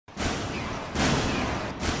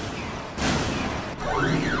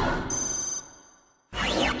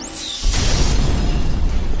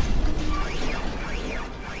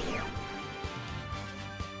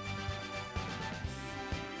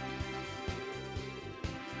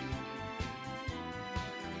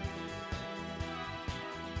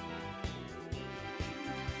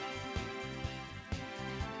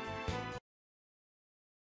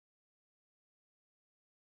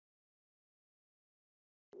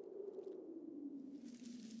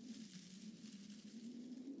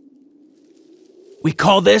We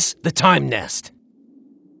call this the Time Nest.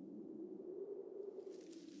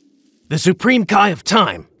 The Supreme Kai of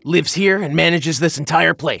Time lives here and manages this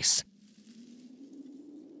entire place.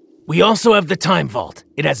 We also have the Time Vault.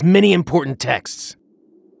 It has many important texts.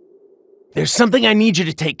 There's something I need you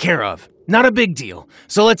to take care of. Not a big deal,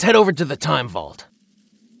 so let's head over to the Time Vault.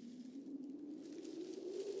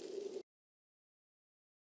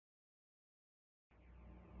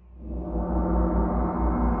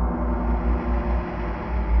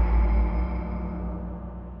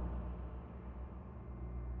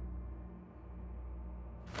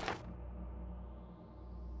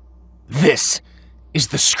 This is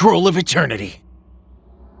the Scroll of Eternity.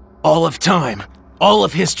 All of time, all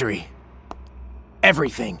of history.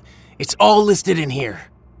 Everything. It's all listed in here.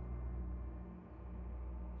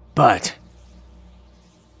 But...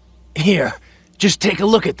 here, just take a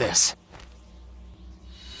look at this.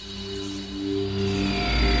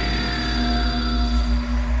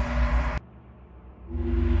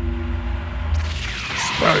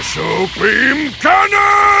 Special Beam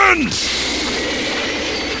Cannon!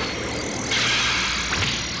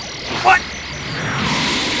 What?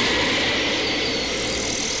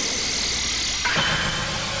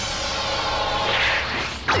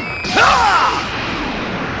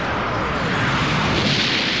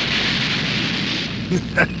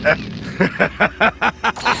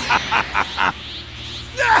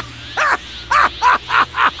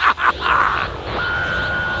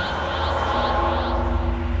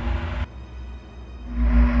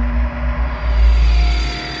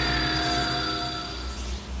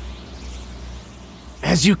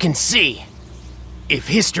 As you can see, if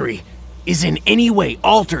history is in any way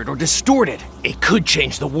altered or distorted, it could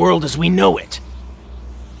change the world as we know it.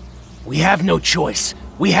 We have no choice.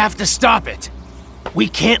 We have to stop it. We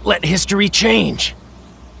can't let history change.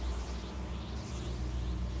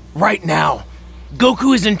 Right now,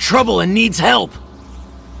 Goku is in trouble and needs help.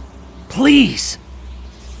 Please.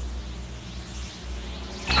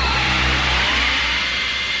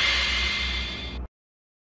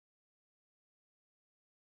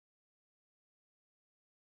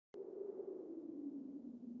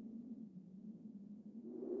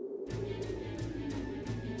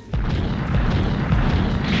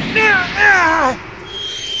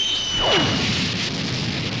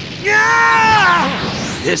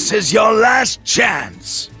 This is your last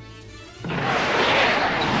chance.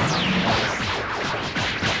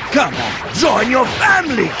 Come on, join your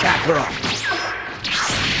family, Kakarot.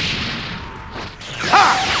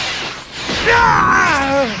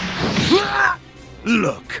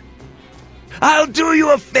 Look, I'll do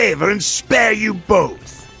you a favor and spare you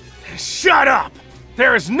both. Shut up!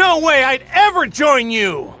 There is no way I'd ever join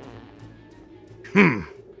you!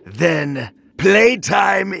 Then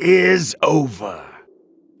playtime is over.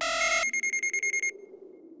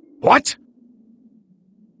 What?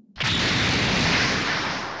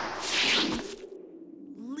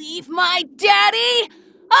 Leave my daddy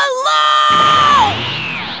alone!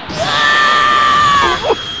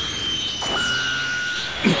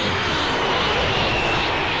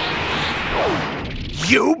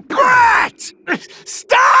 You brat!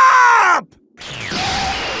 Stop!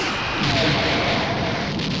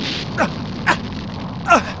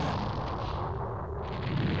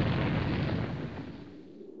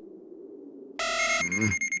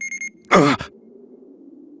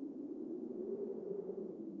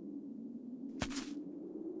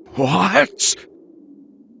 What?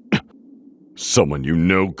 Someone you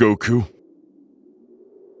know, Goku?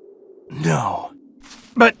 No.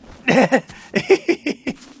 But...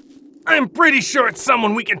 I'm pretty sure it's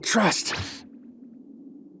someone we can trust.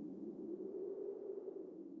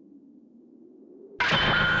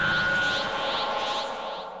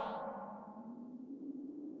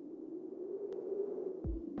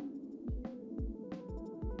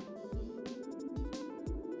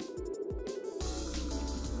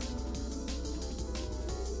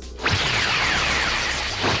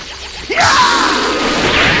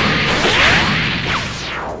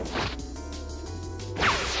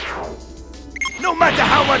 No matter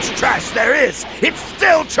how much trash there is, it's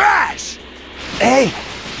still trash! Hey,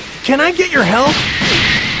 can I get your help?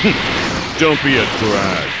 Don't be a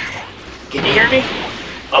drag. Can you hear me?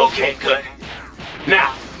 Okay, good.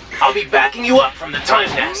 Now, I'll be backing you up from the Time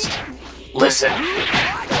Nest. Listen,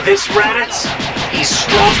 this Raditz, he's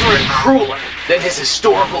stronger and crueler than his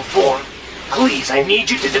historical form. Please, I need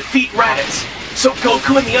you to defeat Raditz, so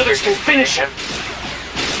Goku and the others can finish him.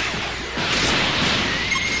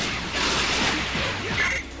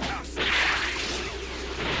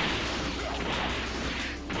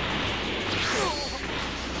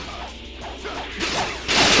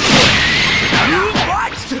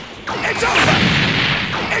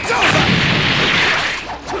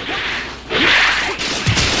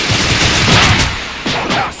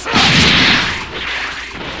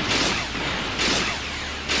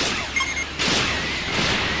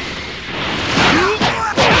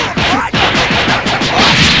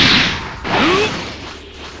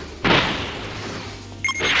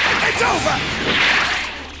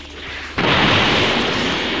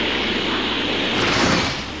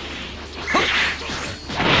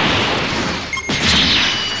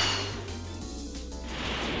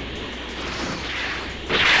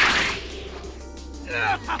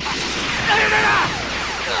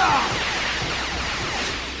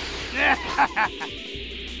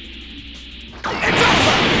 It's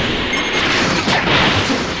over!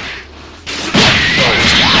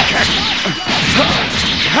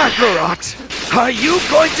 Kakarot, are you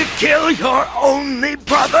going to kill your only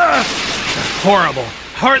brother? Horrible,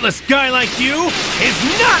 heartless guy like you is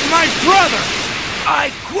not my brother!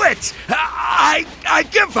 I quit! I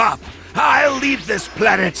give up! I'll leave this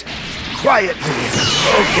planet quietly,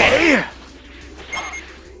 okay?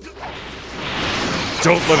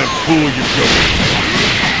 Don't let him fool you, Goku.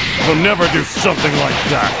 He'll never do something like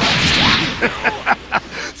that.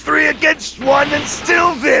 3 against 1 and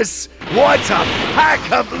still this! What a pack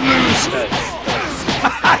of losers!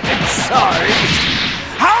 I'm sorry.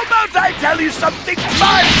 How about I tell you something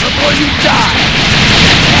fun before you die?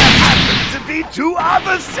 There happen to be 2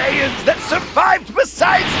 other Saiyans that survived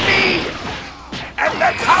besides me! And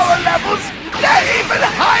their power levels, they're even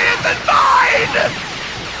higher than mine!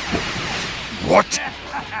 What?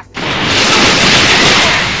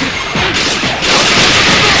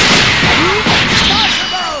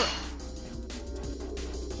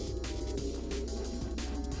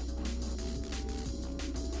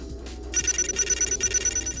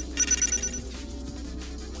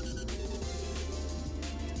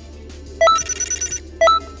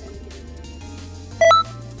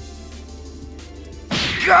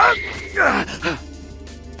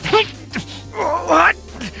 What?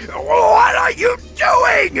 What are you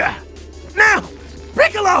doing? Now,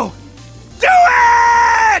 Piccolo, do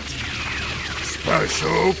it!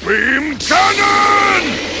 Special Beam Cannon!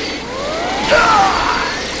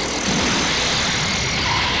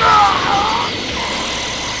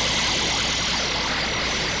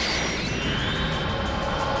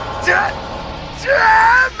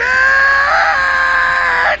 Damn it!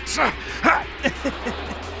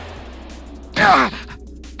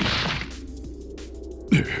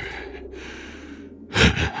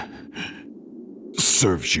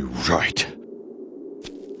 Serves you right.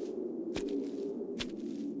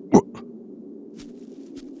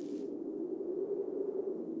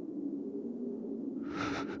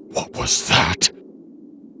 What was that?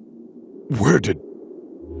 Where did...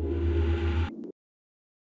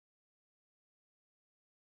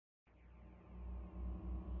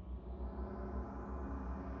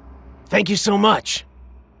 Thank you so much.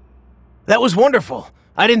 That was wonderful.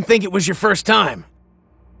 I didn't think it was your first time.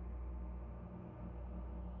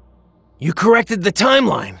 You corrected the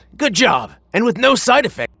timeline. Good job. And with no side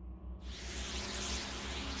effect.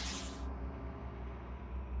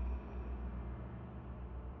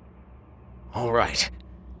 All right.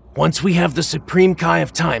 Once we have the Supreme Kai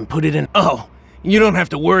of Time put it in... Oh, you don't have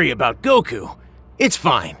to worry about Goku. It's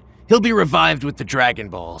fine. He'll be revived with the Dragon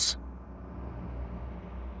Balls.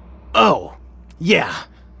 Oh, yeah.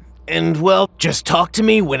 And, well, just talk to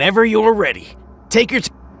me whenever you're ready. Take your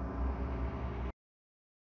time.